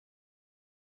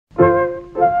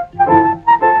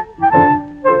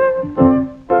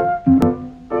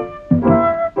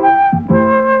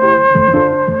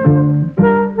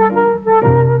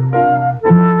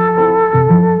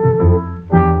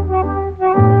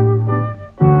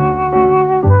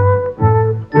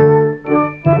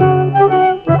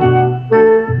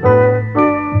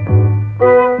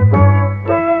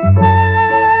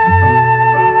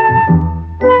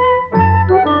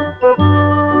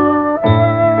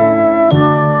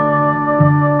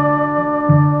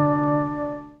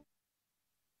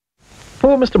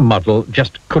Mr. Muddle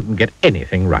just couldn't get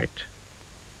anything right.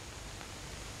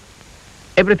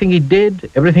 Everything he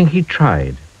did, everything he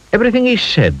tried, everything he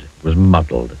said was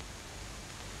muddled.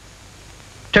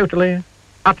 Totally,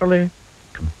 utterly,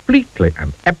 completely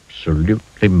and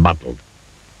absolutely muddled.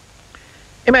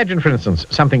 Imagine, for instance,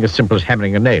 something as simple as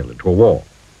hammering a nail into a wall.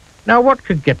 Now, what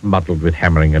could get muddled with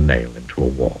hammering a nail into a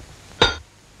wall?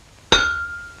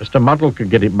 Mr. Muddle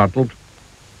could get it muddled,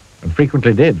 and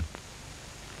frequently did.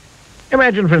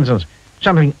 Imagine, for instance,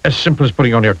 something as simple as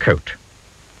putting on your coat.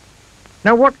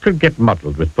 Now, what could get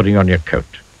muddled with putting on your coat?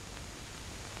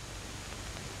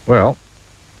 Well,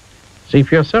 see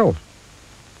for yourself.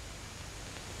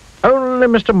 Only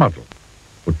Mr. Muddle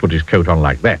would put his coat on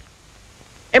like that.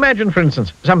 Imagine, for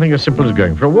instance, something as simple as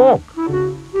going for a walk.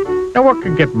 Now, what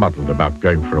could get muddled about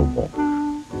going for a walk?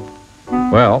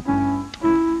 Well,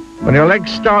 when your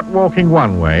legs start walking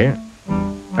one way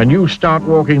and you start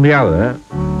walking the other,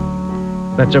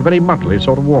 that's a very muddly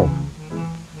sort of walk.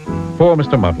 Poor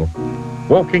Mr. Muddle,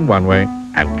 walking one way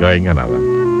and going another.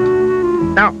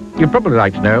 Now, you'd probably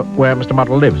like to know where Mr.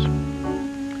 Muddle lives.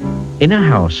 In a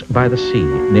house by the sea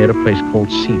near a place called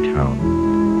Seatown.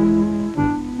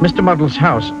 Mr. Muddle's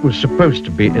house was supposed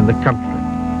to be in the country,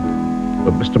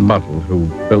 but Mr. Muddle, who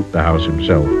built the house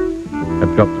himself,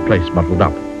 had got the place muddled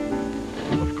up,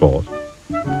 of course.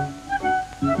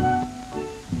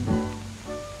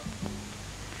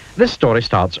 This story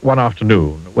starts one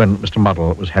afternoon when Mr.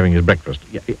 Muddle was having his breakfast.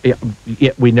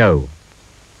 Yeah, we know.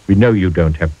 We know you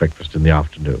don't have breakfast in the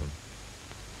afternoon.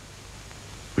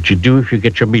 But you do if you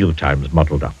get your meal times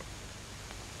muddled up.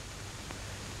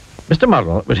 Mr.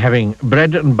 Muddle was having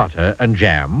bread and butter and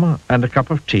jam and a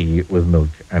cup of tea with milk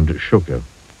and sugar.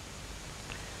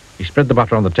 He spread the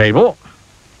butter on the table,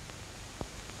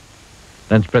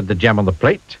 then spread the jam on the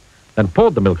plate, then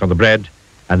poured the milk on the bread,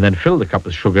 and then filled the cup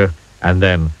with sugar, and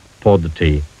then poured the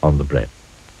tea on the bread.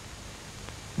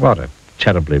 What a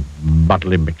terribly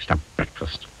muddly mixed-up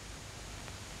breakfast.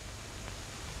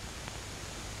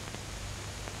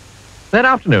 That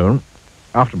afternoon,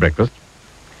 after breakfast,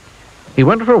 he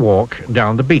went for a walk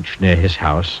down the beach near his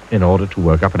house in order to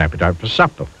work up an appetite for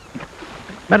supper.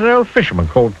 Met an old fisherman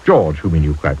called George, whom he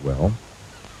knew quite well.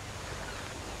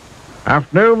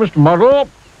 "Afternoon, Mr. Muddle,"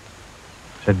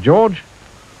 said George.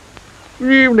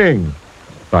 "Good evening,"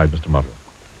 replied Mr. Muddle.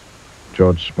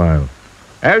 George smiled.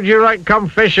 "How'd you like to come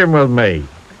fishing with me?"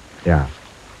 he asked.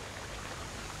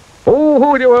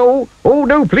 Oh,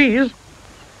 no, please,"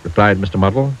 replied Mr.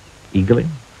 Muddle eagerly.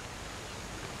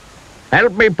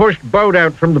 "Help me push the boat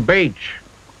out from the beach,"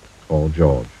 called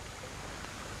George.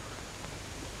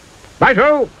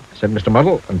 "Right-o," said Mr.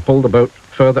 Muddle, and pulled the boat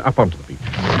further up onto the beach.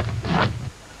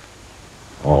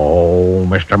 "Oh,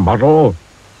 Mr. Muddle,"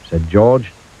 said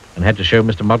George, and had to show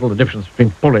Mr. Muddle the difference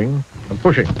between pulling and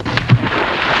pushing.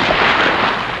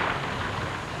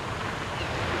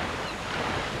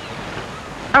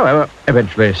 However,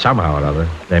 eventually, somehow or other,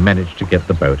 they managed to get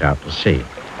the boat out to sea.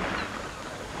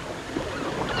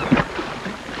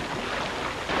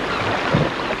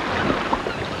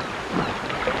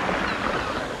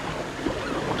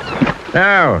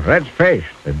 "Now, let's fish,"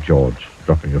 said George,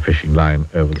 dropping a fishing line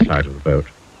over the side of the boat.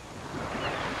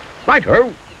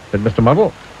 "Right-o," said Mr.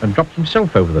 Muddle, and dropped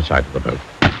himself over the side of the boat.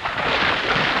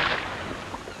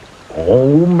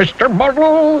 "Oh, Mr.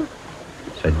 Muddle,"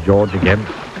 said George again.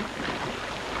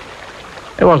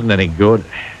 It wasn't any good.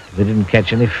 They didn't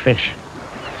catch any fish,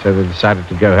 so they decided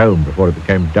to go home before it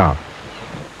became dark.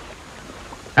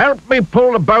 "Help me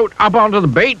pull the boat up onto the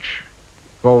beach,"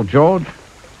 called George.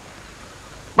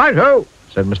 "Right-o,"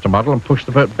 said Mr. Muddle, and pushed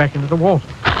the boat back into the water.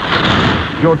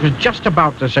 George was just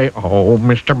about to say, "Oh,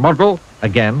 Mr. Muddle,"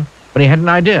 again, when he had an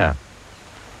idea.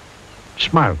 He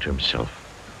smiled to himself.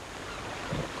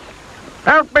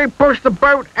 "Help me push the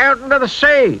boat out into the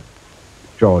sea,"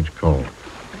 George called.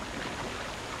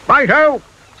 "Right-o,"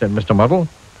 said Mr. Muddle,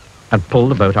 and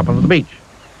pulled the boat up onto the beach.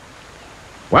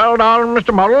 "Well done,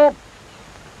 Mr. Muddle,"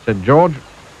 said George.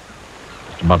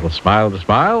 Mr. Muddle smiled a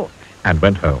smile and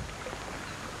went home.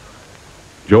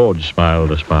 George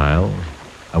smiled a smile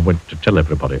and went to tell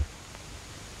everybody.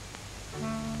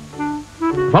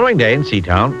 The following day in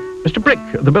Seatown, Mr. Brick,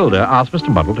 the builder, asked Mr.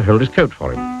 Muddle to hold his coat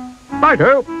for him.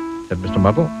 "Right-o," said Mr.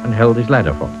 Muddle, and held his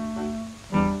ladder for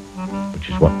him, which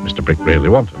is what Mr. Brick really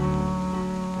wanted.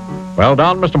 "Well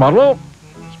done, Mr. Muddle,"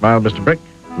 smiled Mr. Brick,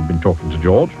 who'd been talking to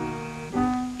George.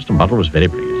 Mr. Muddle was very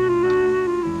pleased.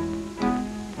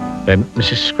 Then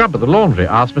Mrs. Scrub at the laundry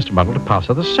asked Mr. Muddle to pass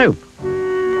her the soap.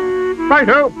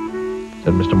 "Right-o,"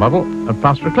 said Mr. Muddle, and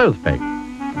passed her a clothes peg,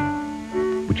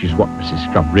 which is what Mrs.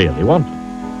 Scrub really wanted.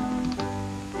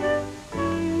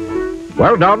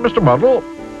 "Well done, Mr. Muddle,"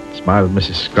 smiled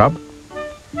Mrs. Scrub,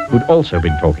 who'd also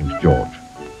been talking to George.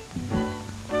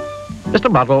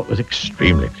 Mr. Muddle was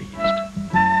extremely pleased.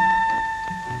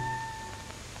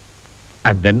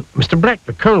 And then Mr. Black,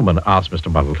 the coalman, asked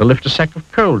Mr. Muddle to lift a sack of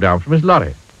coal down from his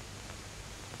lorry.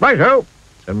 "Right-ho,"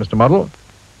 said Mr. Muddle,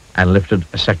 and lifted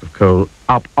a sack of coal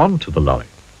up onto the lorry,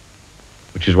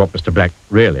 which is what Mr. Black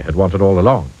really had wanted all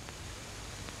along.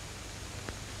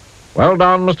 "Well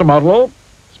done, Mr. Muddle,"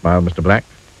 smiled Mr. Black.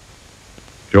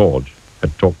 George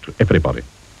had talked to everybody.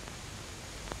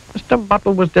 Mr.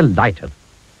 Muddle was delighted.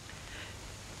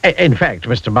 In fact,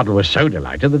 Mr. Muddle was so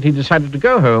delighted that he decided to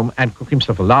go home and cook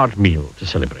himself a large meal to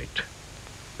celebrate.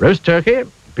 Roast turkey,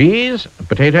 peas,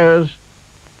 potatoes,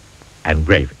 and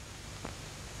gravy.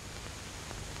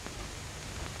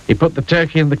 He put the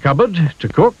turkey in the cupboard to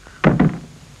cook.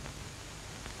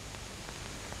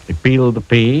 He peeled the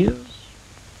peas.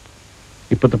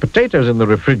 He put the potatoes in the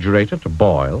refrigerator to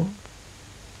boil.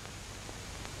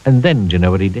 And then, do you know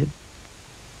what he did?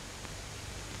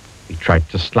 He tried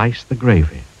to slice the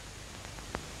gravy.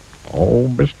 "Oh,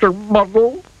 Mr.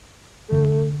 Muddle."